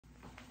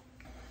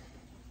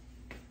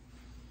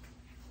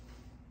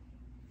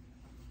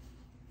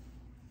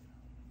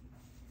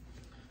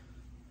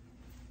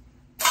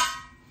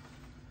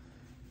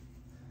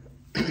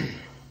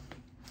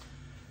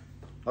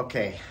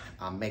Okay,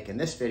 I'm making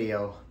this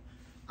video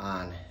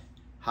on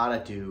how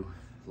to do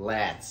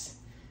lats,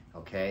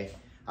 okay?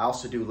 I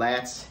also do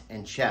lats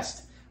and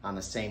chest on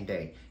the same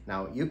day.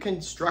 Now, you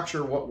can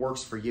structure what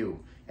works for you.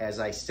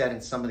 As I said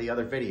in some of the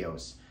other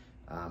videos,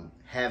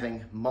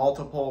 having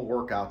multiple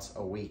workouts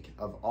a week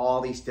of all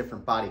these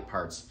different body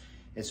parts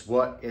is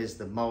what is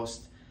the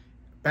most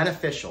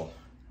beneficial,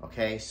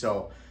 okay?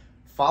 So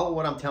follow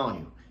what I'm telling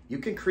you. You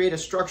can create a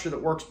structure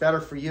that works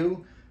better for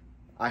you.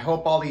 I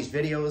hope all these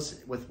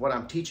videos with what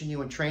I'm teaching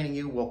you and training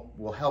you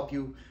will help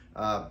you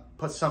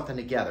put something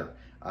together.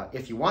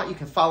 If you want, you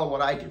can follow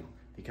what I do,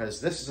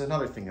 because this is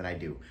another thing that I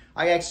do.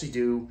 I actually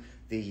do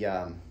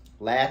the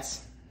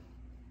lats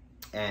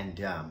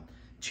and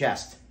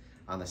chest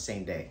on the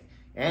same day.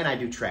 And I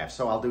do traps.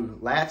 So I'll do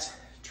lats,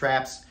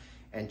 traps,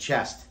 and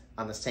chest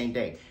on the same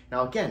day.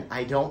 Now again,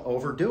 I don't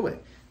overdo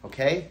it,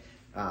 okay?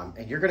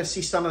 And you're gonna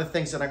see some of the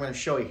things that I'm gonna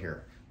show you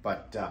here.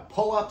 But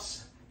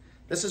pull-ups,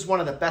 this is one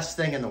of the best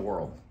thing in the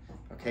world,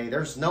 okay?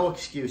 There's no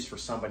excuse for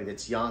somebody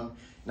that's young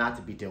not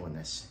to be doing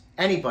this.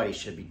 Anybody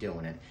should be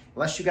doing it.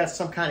 Unless you got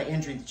some kind of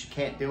injury that you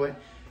can't do it,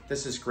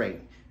 this is great.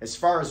 As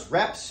far as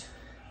reps,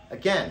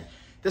 again,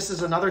 this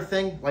is another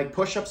thing like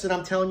push-ups that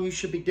I'm telling you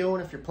should be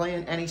doing if you're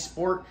playing any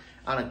sport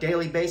on a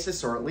daily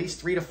basis, or at least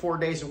 3 to 4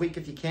 days a week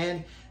if you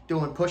can,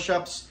 doing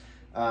push-ups.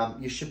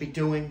 You should be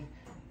doing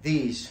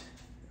these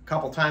a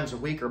couple times a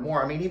week or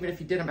more. I mean, even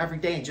if you did them every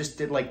day and just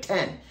did like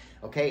 10,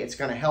 okay, it's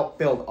gonna help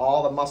build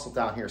all the muscle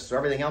down here. So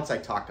everything else I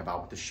talked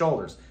about with the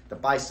shoulders, the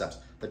biceps,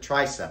 the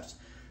triceps,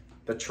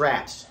 the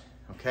traps,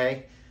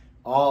 okay,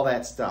 all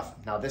that stuff.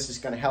 Now this is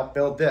gonna help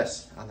build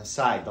this on the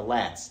side, the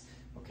lats,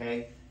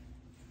 okay?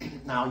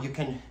 Now you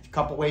can, a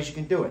couple ways you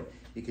can do it.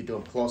 You can do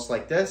them close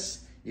like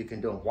this. You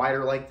can do them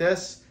wider like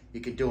this.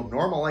 You can do them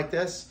normal like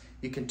this.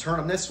 You can turn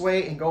them this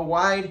way and go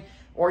wide,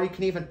 or you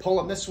can even pull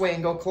them this way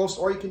and go close,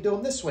 or you can do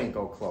them this way and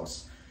go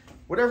close.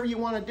 Whatever you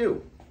want to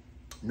do.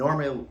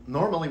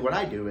 Normally what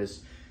I do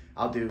is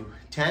I'll do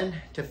 10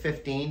 to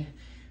 15.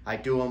 I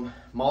do them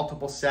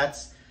multiple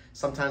sets.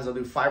 Sometimes I'll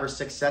do 5 or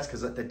 6 sets,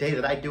 because the day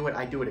that I do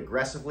it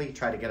aggressively,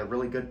 try to get a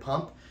really good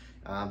pump.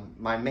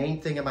 My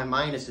main thing in my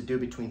mind is to do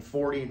between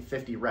 40 and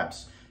 50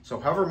 reps. So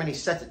however many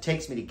sets it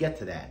takes me to get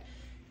to that.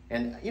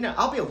 And you know,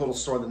 I'll be a little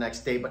sore the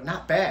next day, but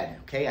not bad,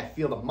 okay? I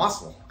feel the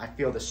muscle. I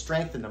feel the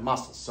strength in the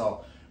muscle.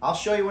 So I'll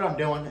show you what I'm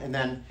doing, and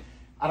then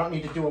I don't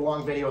need to do a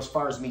long video as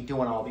far as me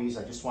doing all these.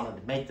 I just wanted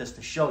to make this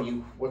to show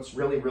you what's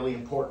really, really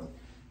important,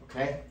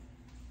 okay?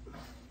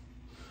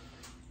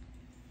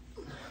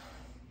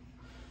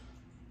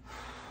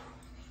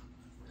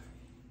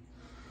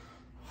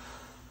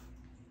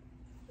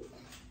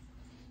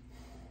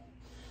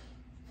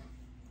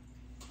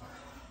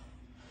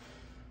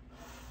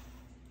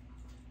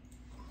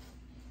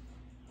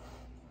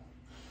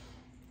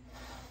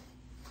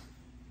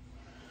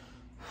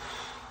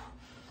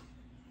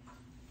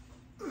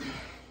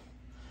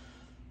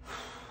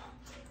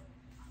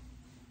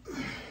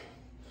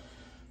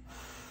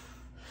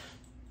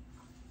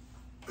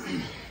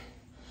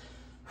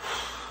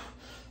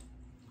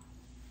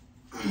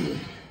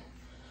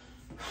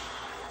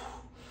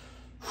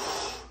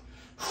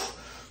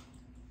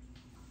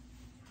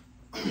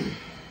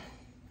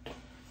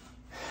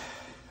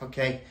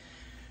 Okay,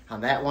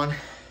 on that one,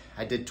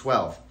 I did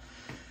 12.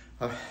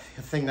 The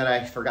thing that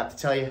I forgot to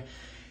tell you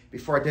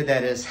before I did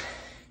that is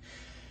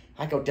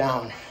I go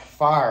down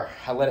far.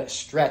 I let it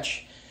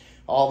stretch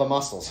all the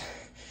muscles.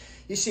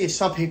 You see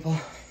some people,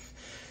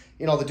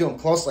 you know, they do them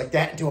close like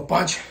that and do a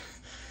bunch.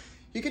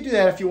 You can do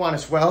that if you want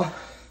as well.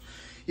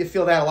 You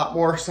feel that a lot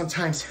more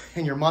sometimes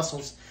in your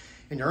muscles,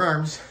 in your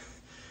arms.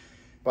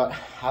 But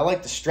I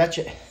like to stretch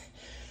it.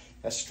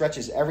 That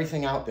stretches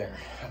everything out there,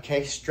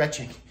 okay?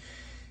 Stretching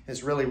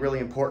is really, really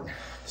important.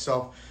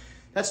 So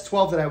that's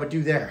 12 that I would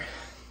do there.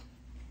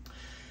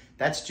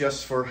 That's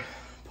just for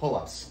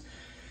pull-ups.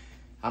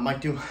 I might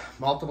do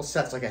multiple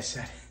sets, like I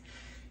said,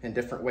 in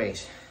different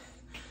ways.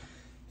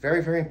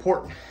 Very, very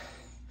important.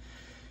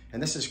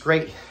 And this is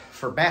great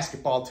for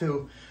basketball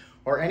too,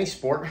 or any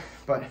sport,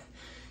 but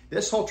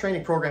this whole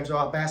training program is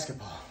about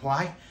basketball.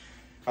 Why?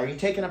 Are you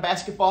taking a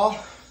basketball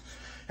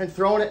and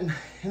throwing it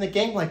in the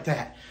game like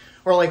that,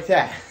 or like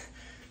that,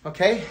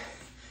 okay?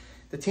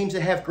 The teams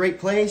that have great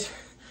plays,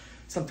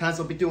 sometimes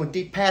they'll be doing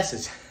deep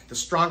passes. The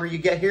stronger you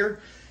get here,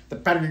 the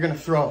better you're gonna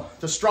throw.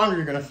 The stronger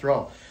you're gonna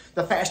throw.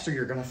 The faster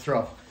you're gonna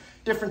throw.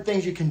 Different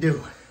things you can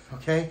do,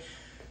 okay?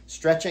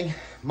 Stretching,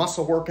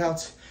 muscle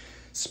workouts,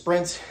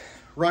 sprints,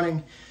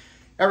 running,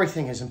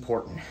 everything is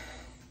important.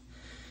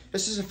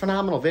 This is a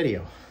phenomenal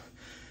video,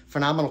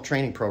 phenomenal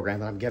training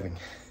program that I'm giving.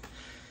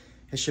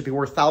 It should be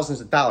worth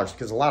thousands of dollars,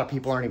 because a lot of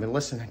people aren't even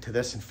listening to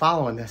this and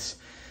following this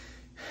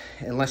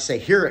unless they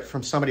hear it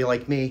from somebody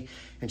like me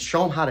and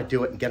show them how to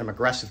do it and get them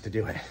aggressive to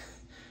do it.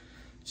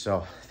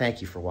 So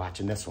thank you for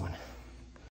watching this one.